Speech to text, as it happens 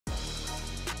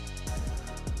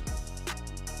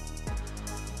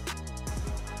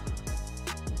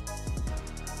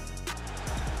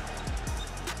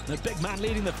The big man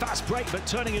leading the fast break, but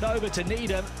turning it over to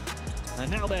Needham.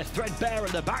 And now they're threadbare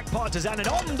at the back, Partizan, and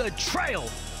on the trail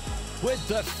with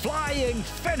the flying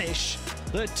finish.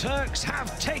 The Turks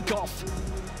have takeoff.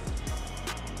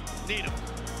 Needham,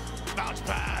 bounce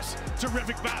pass,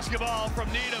 terrific basketball from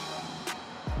Needham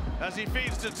as he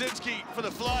feeds Dzinski for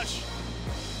the flush.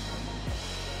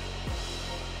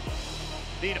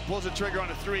 Needham pulls the trigger on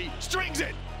a three, strings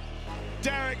it.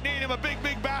 Derek Needham, a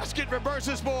big basket for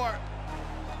Bursaspor.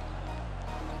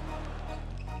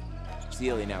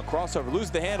 Sealy now crossover,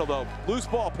 loses the handle though. Loose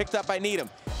ball picked up by Needham.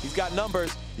 He's got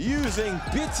numbers,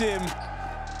 beats him.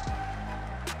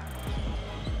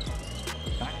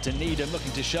 Back to Needham,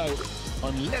 looking to show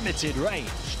unlimited range.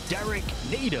 Derek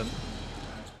Needham